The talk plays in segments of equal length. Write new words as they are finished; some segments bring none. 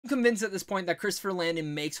convinced at this point that Christopher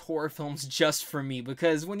Landon makes horror films just for me,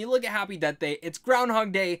 because when you look at Happy Death Day, it's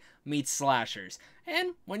Groundhog Day meets slashers.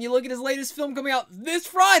 And when you look at his latest film coming out this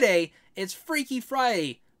Friday, it's Freaky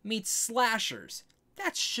Friday meets slashers.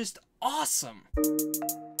 That's just awesome.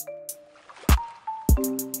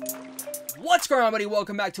 What's going on, everybody?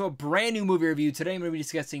 Welcome back to a brand new movie review. Today I'm going to be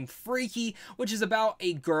discussing Freaky, which is about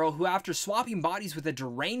a girl who, after swapping bodies with a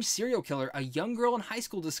deranged serial killer, a young girl in high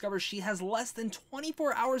school discovers she has less than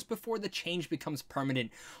 24 hours before the change becomes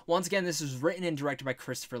permanent. Once again, this is written and directed by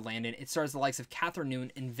Christopher Landon. It stars the likes of Kathryn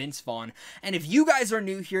Newton and Vince Vaughn. And if you guys are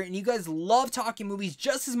new here and you guys love talking movies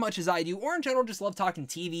just as much as I do, or in general just love talking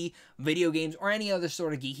TV, video games, or any other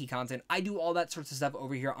sort of geeky content, I do all that sorts of stuff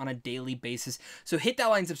over here on a daily basis. So hit that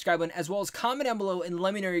like and subscribe button, as well as comment down below and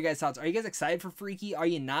let me know your guys' thoughts. Are you guys excited for Freaky? Are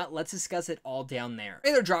you not? Let's discuss it all down there.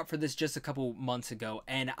 Trailer dropped for this just a couple months ago,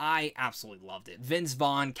 and I absolutely loved it. Vince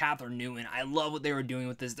Vaughn, Kathryn Newton, I love what they were doing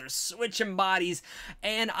with this. They're switching bodies,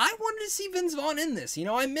 and I wanted to see Vince Vaughn in this. You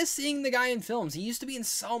know, I miss seeing the guy in films. He used to be in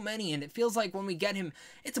so many, and it feels like when we get him,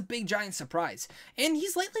 it's a big giant surprise. And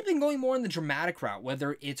he's lately been going more in the dramatic route,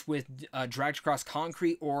 whether it's with Dragged Across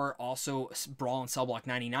Concrete or also Brawl in Cell Block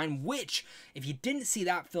 99, which, if you didn't see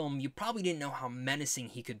that film, you probably didn't know how menacing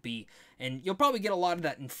he could be. And you'll probably get a lot of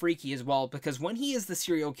that in Freaky as well, because when he is the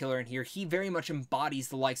serial killer in here, he very much embodies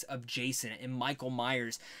the likes of Jason and Michael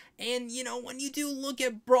Myers. And, you know, when you do look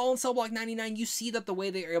at Brawl in Cell Block 99, you see that the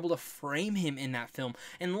way they are able to frame him in that film.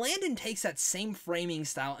 And Landon takes that same framing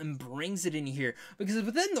style and brings it in here, because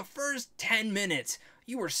within the first 10 minutes,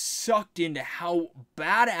 you are sucked into how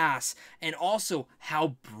badass and also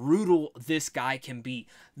how brutal this guy can be.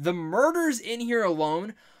 The murders in here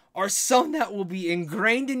alone are some that will be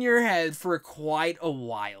ingrained in your head for quite a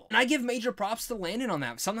while. And I give major props to Landon on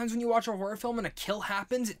that. Sometimes when you watch a horror film and a kill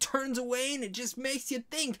happens, it turns away and it just makes you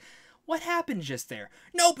think, what happened just there?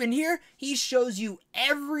 Nope, in here, he shows you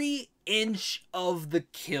every inch of the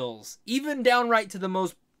kills, even downright to the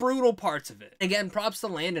most brutal parts of it. Again, props to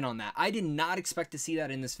Landon on that. I did not expect to see that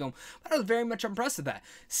in this film, but I was very much impressed with that.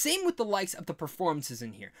 Same with the likes of the performances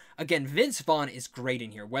in here. Again, Vince Vaughn is great in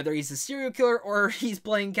here, whether he's a serial killer or he's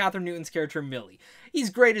playing Kathryn Newton's character Millie. He's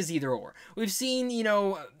great as either or. We've seen, you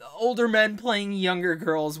know, older men playing younger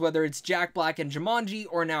girls, whether it's Jack Black in Jumanji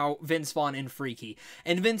or now Vince Vaughn in Freaky.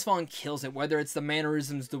 And Vince Vaughn kills it, whether it's the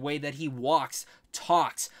mannerisms, the way that he walks,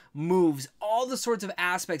 talks, moves, all the sorts of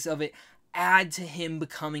aspects of it add to him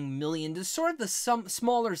becoming Millie, and just sort of the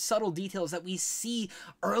smaller subtle details that we see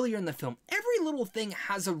earlier in the film. Every little thing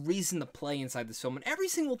has a reason to play inside this film, and every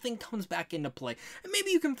single thing comes back into play. And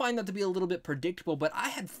maybe you can find that to be a little bit predictable, but I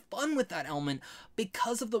had fun with that element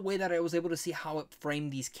because of the way that I was able to see how it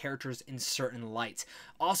framed these characters in certain lights.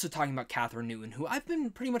 Also talking about Kathryn Newton, who I've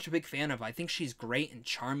been pretty much a big fan of. I think she's great and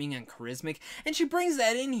charming and charismatic, and she brings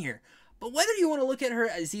that in here. But whether you want to look at her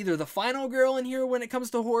as either the final girl in here when it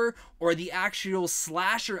comes to horror or the actual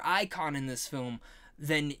slasher icon in this film,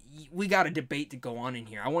 then we got a debate to go on in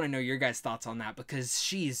here. I want to know your guys' thoughts on that, because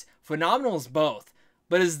she's phenomenal as both.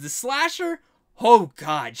 But as the slasher, oh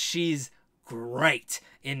god, she's great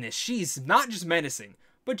in this. She's not just menacing,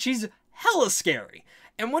 but she's hella scary.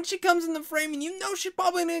 And when she comes in the frame and you know she's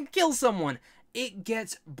probably going to kill someone, it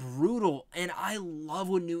gets brutal, and I love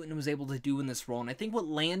what Newton was able to do in this role, and I think what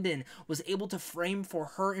Landon was able to frame for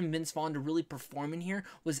her and Vince Vaughn to really perform in here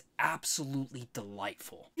was absolutely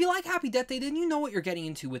delightful. If you like Happy Death Day, then you know what you're getting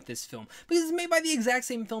into with this film, because it's made by the exact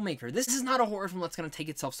same filmmaker. This is not a horror film that's going to take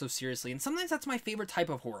itself so seriously, and sometimes that's my favorite type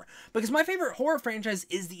of horror, because my favorite horror franchise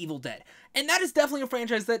is The Evil Dead, and that is definitely a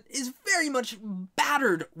franchise that is very much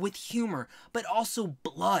battered with humor, but also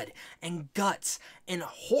blood and guts and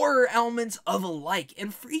horror elements of alike.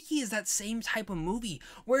 And Freaky is that same type of movie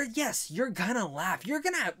where, yes, you're gonna laugh. You're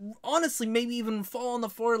gonna honestly maybe even fall on the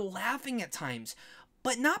floor laughing at times,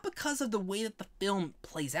 but not because of the way that the film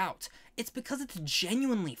plays out. It's because it's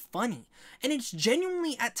genuinely funny, and it's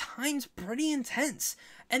genuinely at times pretty intense.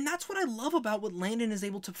 And that's what I love about what Landon is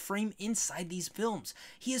able to frame inside these films.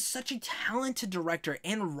 He is such a talented director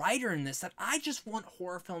and writer in this that I just want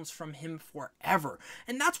horror films from him forever.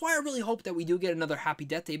 And that's why I really hope that we do get another Happy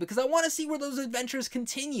Death Day, because I want to see where those adventures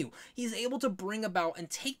continue. He's able to bring about and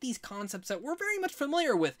take these concepts that we're very much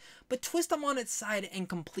familiar with, but twist them on its side and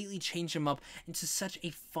completely change them up into such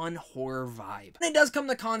a fun horror vibe. When it does come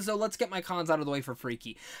to cons though, let's get my cons out of the way for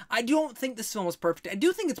Freaky. I don't think this film is perfect. I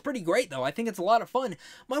do think it's pretty great though. I think it's a lot of fun.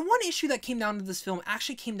 My one issue that came down to this film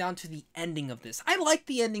actually came down to the ending of this. I like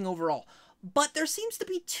the ending overall, but there seems to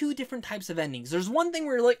be two different types of endings. There's one thing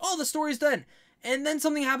where you're like, oh, the story's done. And then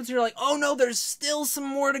something happens and you're like, oh no, there's still some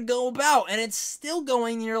more to go about. And it's still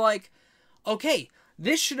going and you're like, okay,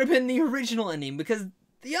 this should have been the original ending, because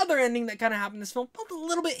The other ending that kind of happened in this film felt a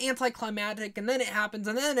little bit anticlimactic, and then it happens,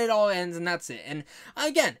 and then it all ends, and that's it. And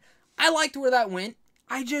again, I liked where that went.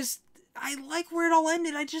 I like where it all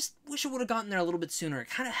ended. I just wish it would have gotten there a little bit sooner. It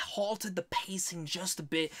kind of halted the pacing just a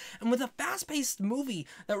bit. And with a fast-paced movie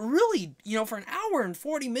that really, you know, for an hour and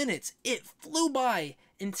 40 minutes, it flew by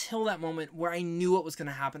until that moment where I knew what was going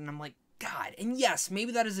to happen. And I'm like, God. And yes,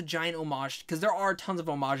 maybe that is a giant homage, because there are tons of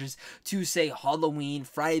homages to, say, Halloween,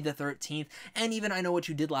 Friday the 13th, and even I Know What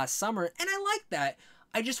You Did Last Summer. And I like that.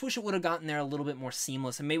 I just wish it would have gotten there a little bit more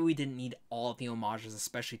seamless, and maybe we didn't need all of the homages,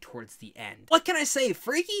 especially towards the end. What can I say?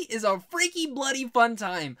 Freaky is a freaky, bloody fun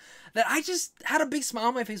time that I just had a big smile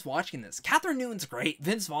on my face watching this. Kathryn Newton's great,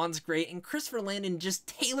 Vince Vaughn's great, and Christopher Landon just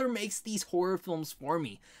tailor-makes these horror films for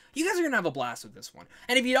me. You guys are going to have a blast with this one.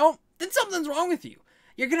 And if you don't, then something's wrong with you.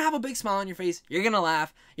 You're going to have a big smile on your face, you're going to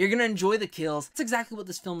laugh, you're going to enjoy the kills. That's exactly what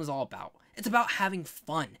this film is all about. It's about having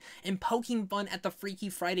fun and poking fun at the Freaky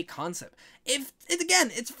Friday concept.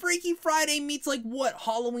 It's Freaky Friday meets like what,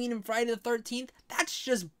 Halloween and Friday the 13th? That's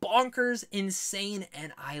just bonkers insane,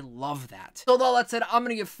 and I love that. So with all that said, I'm going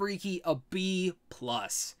to give Freaky a B+.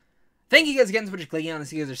 Thank you guys again so much for clicking on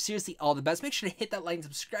this. You guys are seriously all the best. Make sure to hit that like and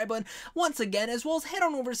subscribe button once again, as well as head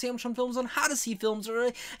on over to Samsung Films on how to see films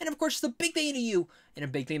early. And of course, just a big thank you to you and a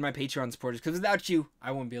big thank you to my Patreon supporters, because without you,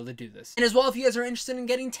 I wouldn't be able to do this. And as well, if you guys are interested in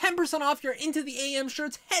getting 10% off your Into the AM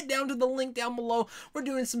shirts, head down to the link down below. We're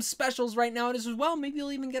doing some specials right now, and as well, maybe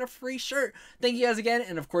you'll even get a free shirt. Thank you guys again,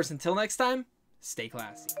 and of course, until next time, stay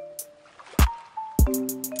classy.